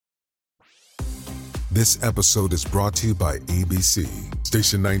This episode is brought to you by ABC.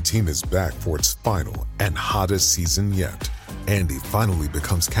 Station 19 is back for its final and hottest season yet. Andy finally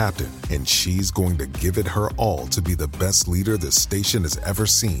becomes captain, and she's going to give it her all to be the best leader the station has ever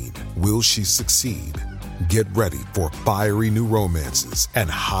seen. Will she succeed? Get ready for fiery new romances and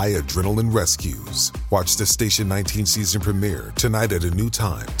high adrenaline rescues. Watch the Station 19 season premiere tonight at a new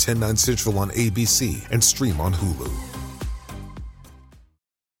time, 10/9 Central on ABC, and stream on Hulu.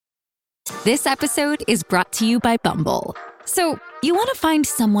 This episode is brought to you by Bumble. So, you want to find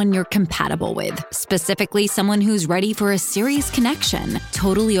someone you're compatible with, specifically someone who's ready for a serious connection,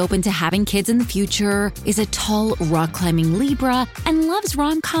 totally open to having kids in the future, is a tall, rock-climbing Libra, and loves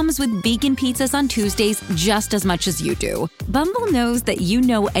rom-coms with vegan pizzas on Tuesdays just as much as you do. Bumble knows that you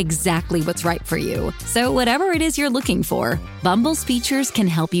know exactly what's right for you. So whatever it is you're looking for, Bumble's features can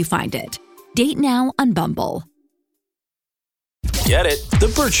help you find it. Date now on Bumble. Get it?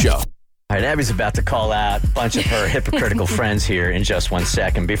 The Bert Show. All right, Abby's about to call out a bunch of her hypocritical friends here in just 1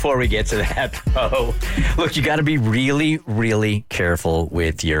 second. Before we get to that, though, look, you got to be really, really careful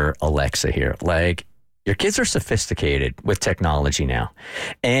with your Alexa here. Like, your kids are sophisticated with technology now,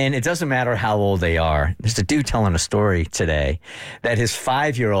 and it doesn't matter how old they are. There's a dude telling a story today that his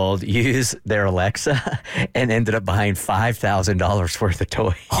 5-year-old used their Alexa and ended up buying $5,000 worth of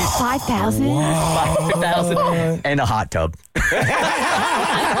toys. $5,000? $5,000 and a hot tub.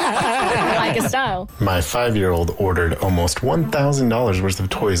 Like a style. My 5-year-old ordered almost $1,000 worth of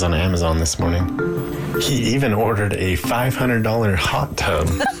toys on Amazon this morning. He even ordered a $500 hot tub.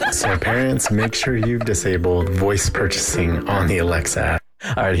 So parents, make sure you've disabled voice purchasing on the Alexa app.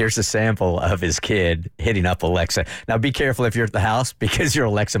 All right, here's a sample of his kid hitting up Alexa. Now be careful if you're at the house because your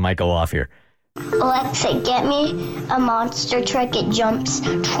Alexa might go off here. Alexa, get me a monster truck. It jumps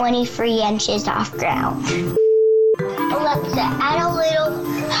 23 inches off ground. Alexa, add a little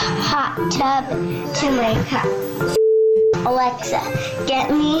hot tub to my cup. Alexa, get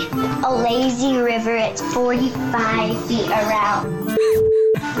me a lazy river. It's 45 feet around.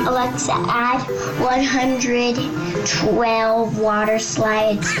 Alexa, add 112 water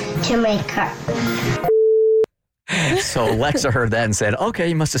slides to my cup. So Alexa heard that and said, okay,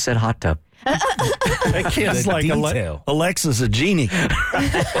 you must have said hot tub. That kid's like Alexa's a genie. All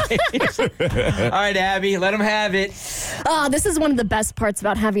right, Abby, let him have it. This is one of the best parts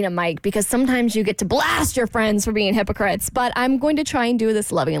about having a mic because sometimes you get to blast your friends for being hypocrites, but I'm going to try and do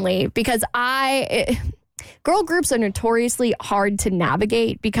this lovingly because girl groups are notoriously hard to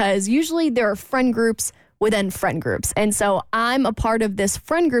navigate because usually there are friend groups within friend groups. And so I'm a part of this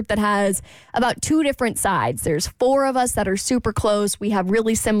friend group that has about 2 different sides. There's 4 of us that are super close. We have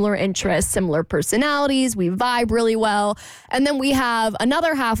really similar interests, similar personalities. We vibe really well. And then we have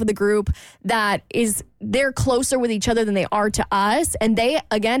another half of the group that they're closer with each other than they are to us. And they,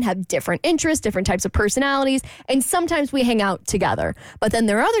 again, have different interests, different types of personalities. And sometimes we hang out together. But then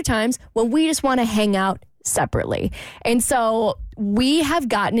there are other times when we just want to hang out separately. And so we have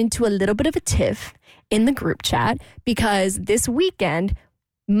gotten into a little bit of a tiff in the group chat because this weekend,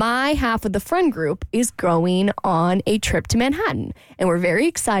 my half of the friend group is going on a trip to Manhattan, and we're very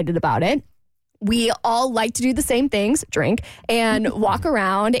excited about it. We all like to do the same things, drink and walk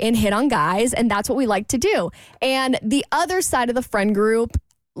around and hit on guys, and that's what we like to do. And the other side of the friend group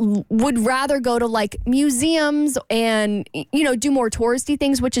would rather go to like museums and, do more touristy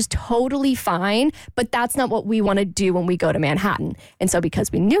things, which is totally fine. But that's not what we want to do when we go to Manhattan. And so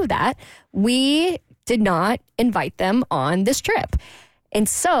because we knew that, we did not invite them on this trip. And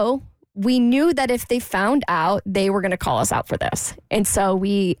so we knew that if they found out, they were going to call us out for this. And so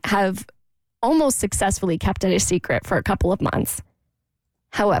we have almost successfully kept it a secret for a couple of months.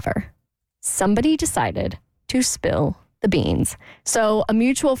 However, somebody decided to spill the beans. So a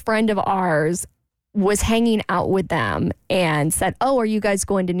mutual friend of ours was hanging out with them and said, oh, are you guys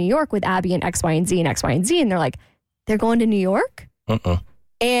going to New York with Abby and X, Y, and Z and X, Y, and Z? And they're like, they're going to New York?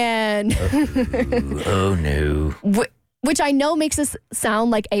 And oh no. Which I know makes us sound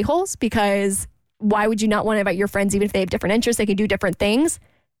like a-holes because why would you not want to invite your friends even if they have different interests? They can do different things.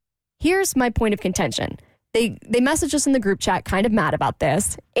 Here's my point of contention. They messaged us in the group chat kind of mad about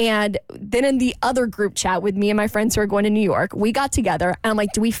this. And then in the other group chat with me and my friends who are going to New York, we got together and I'm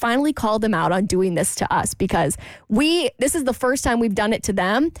like, do we finally call them out on doing this to us? Because this is the first time we've done it to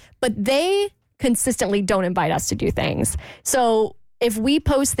them, but they consistently don't invite us to do things. So if we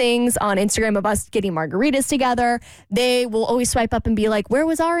post things on Instagram of us getting margaritas together, they will always swipe up and be like, where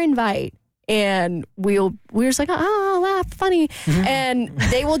was our invite? And we're just like, oh, laugh, funny. And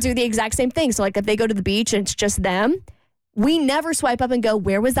they will do the exact same thing. So like if they go to the beach and it's just them, we never swipe up and go,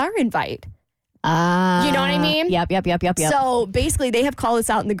 where was our invite? You know what I mean? Yep. So basically, they have called us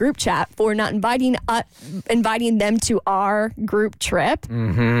out in the group chat for not inviting them to our group trip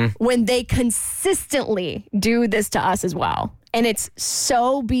when they consistently do this to us as well. And it's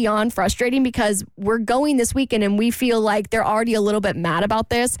so beyond frustrating because we're going this weekend and we feel like they're already a little bit mad about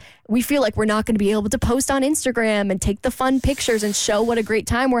this. We feel like we're not going to be able to post on Instagram and take the fun pictures and show what a great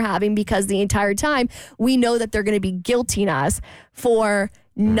time we're having because the entire time we know that they're going to be guilting us for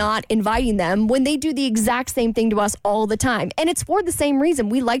not inviting them when they do the exact same thing to us all the time. And it's for the same reason.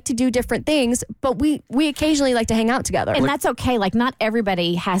 We like to do different things, but we occasionally like to hang out together. And that's okay. Like, not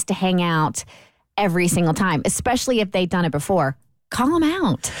everybody has to hang out every single time, especially if they've done it before. Call them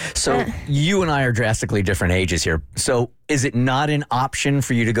out. So you and I are drastically different ages here. So is it not an option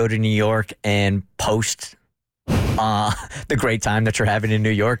for you to go to New York and post the great time that you're having in New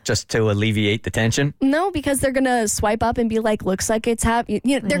York just to alleviate the tension? No, because they're going to swipe up and be like, looks like it's happening.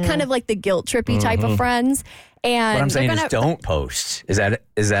 You know, they're kind of like the guilt trippy type of friends. And what I'm saying is don't post. Is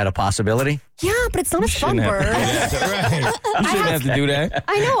that a possibility? Yeah, but it's not as fun, Bert. Right. You shouldn't have to do that.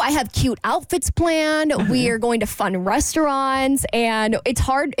 I know. I have cute outfits planned. We are going to fun restaurants. And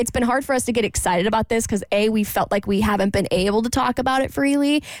it's been hard for us to get excited about this because A, we felt like we haven't been able to talk about it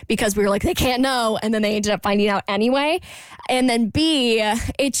freely because we were like, they can't know. And then they ended up finding out anyway. And then B,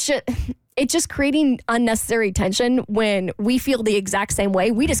 it's just creating unnecessary tension when we feel the exact same way.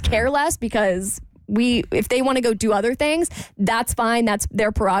 We just care less because if they want to go do other things, that's fine. That's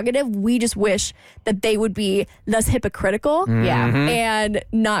their prerogative. We just wish that they would be less hypocritical and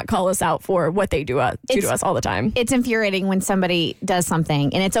not call us out for what they do to us all the time. It's infuriating when somebody does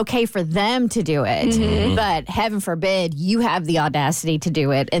something and it's okay for them to do it, but heaven forbid you have the audacity to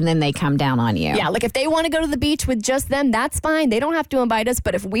do it and then they come down on you. Yeah, like if they want to go to the beach with just them, that's fine. They don't have to invite us.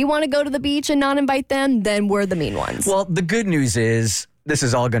 But if we want to go to the beach and not invite them, then we're the mean ones. Well, the good news is this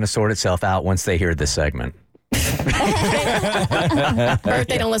is all going to sort itself out once they hear this segment. Or if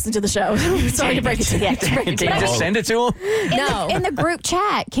they don't listen to the show. Sorry to break it to you. Can you just send it to them? No. In the group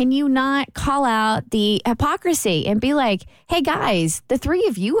chat, can you not call out the hypocrisy and be like, hey guys, the three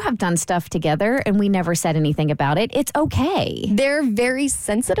of you have done stuff together and we never said anything about it. It's okay. They're very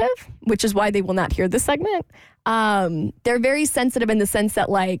sensitive, which is why they will not hear this segment. They're very sensitive in the sense that,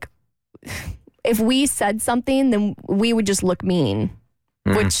 like, if we said something, then we would just look mean.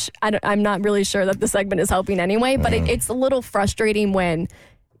 Which I'm not really sure that the segment is helping anyway, but it's a little frustrating when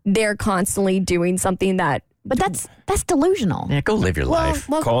they're constantly doing something that... But that's delusional. Yeah, go live your life.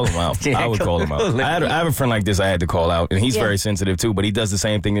 Call him out. I would call him out. I have a friend like this I had to call out, and he's very sensitive too, but he does the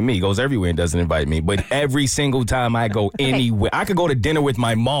same thing to me. He goes everywhere and doesn't invite me. But every single time I go anywhere, I could go to dinner with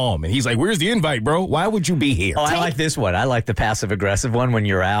my mom, and he's like, where's the invite, bro? Why would you be here? Oh, I like this one. I like the passive-aggressive one when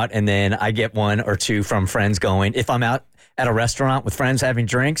you're out, and then I get one or two from friends going, if I'm out at a restaurant with friends having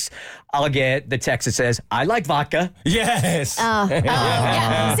drinks, I'll get the text that says, I like vodka. Yes.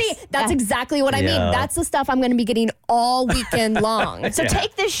 Yeah. See, that's exactly what I mean. That's the stuff I'm going to be getting all weekend long. So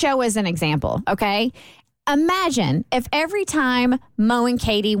take this show as an example, okay? Imagine if every time Mo and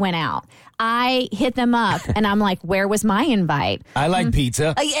Katie went out, I hit them up and I'm like, where was my invite? I like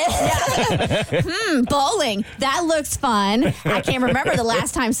pizza. Bowling. That looks fun. I can't remember the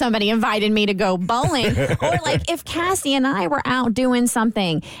last time somebody invited me to go bowling. Or like if Cassie and I were out doing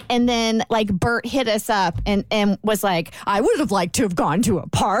something and then like Bert hit us up and was like, I would have liked to have gone to a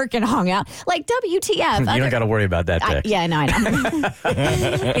park and hung out. Like WTF. You don't got to worry about that, Dick. I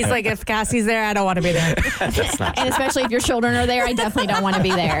know. He's like, if Cassie's there, I don't want to be there. And especially if your children are there, I definitely don't want to be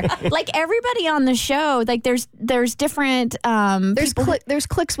there. Like everybody on the show, like there's different there's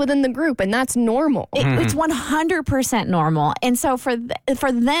cliques within the group, and that's normal. It's 100% normal. And so for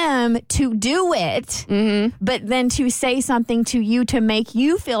them to do it, but then to say something to you to make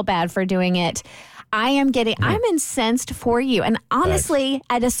you feel bad for doing it, I'm incensed for you. And honestly,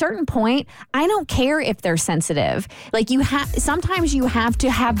 at a certain point, I don't care if they're sensitive. Like sometimes you have to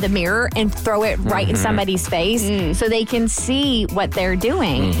have the mirror and throw it right in somebody's face so they can see what they're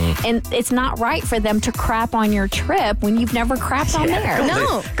doing. And it's not right for them to crap on your trip when you've never crapped on theirs.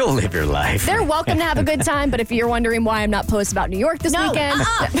 No. Go live your life. They're welcome to have a good time, but if you're wondering why I'm not posting about New York this weekend.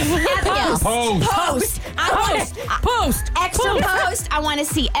 Abigail, post. Extra post. I want to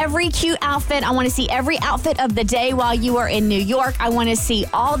see every cute outfit. I want to see every outfit of the day while you are in New York. I want to see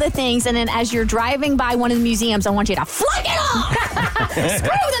all the things. And then as you're driving by one of the museums, I want you to flag it off. Screw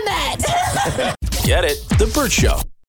the Met. Get it? The Bert Show.